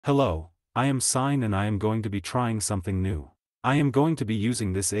Hello, I am Sign and I am going to be trying something new. I am going to be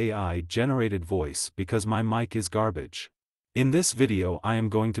using this AI-generated voice because my mic is garbage. In this video I am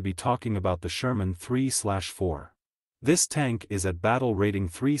going to be talking about the Sherman 3/4. This tank is at battle rating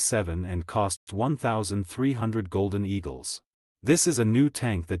 3.7 and costs 1,300 golden eagles. This is a new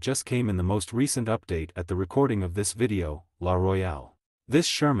tank that just came in the most recent update at the recording of this video, La Royale. This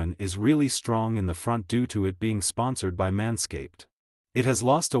Sherman is really strong in the front due to it being sponsored by Manscaped. It has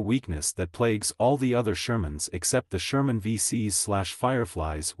lost a weakness that plagues all the other Shermans except the Sherman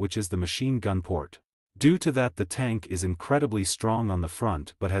VCs/Fireflies, which is the machine gun port. Due to that, the tank is incredibly strong on the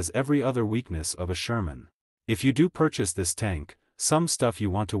front but has every other weakness of a Sherman. If you do purchase this tank, some stuff you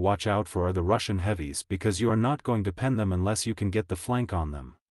want to watch out for are the Russian heavies, because you are not going to pen them unless you can get the flank on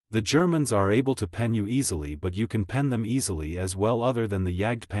them. The Germans are able to pen you easily, but you can pen them easily as well, other than the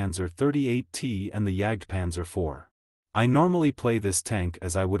Jagdpanzer 38T and the Jagdpanzer 4. I normally play this tank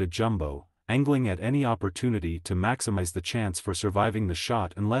as I would a jumbo, angling at any opportunity to maximize the chance for surviving the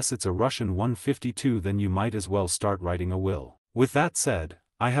shot. Unless it's a Russian 152, then you might as well start writing a will. With that said,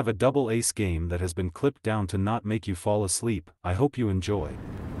 I have a double ace game that has been clipped down to not make you fall asleep. I hope you enjoy.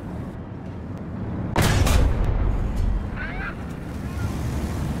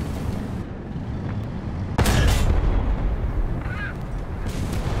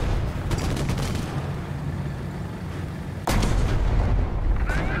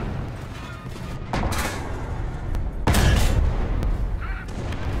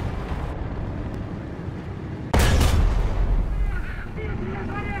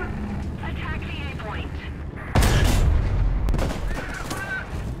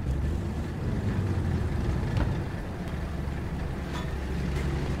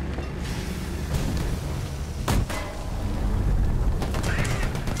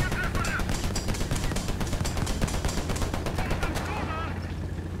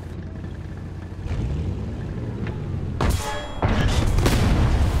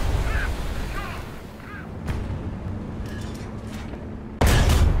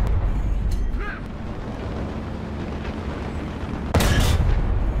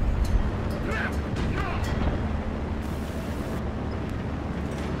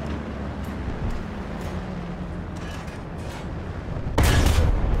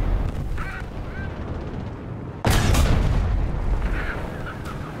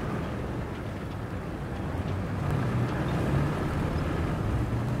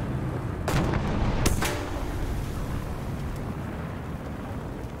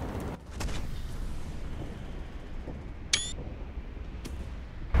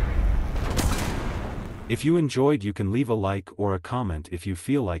 If you enjoyed, you can leave a like or a comment if you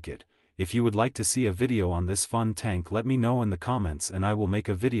feel like it. If you would like to see a video on this fun tank, let me know in the comments and I will make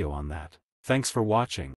a video on that. Thanks for watching.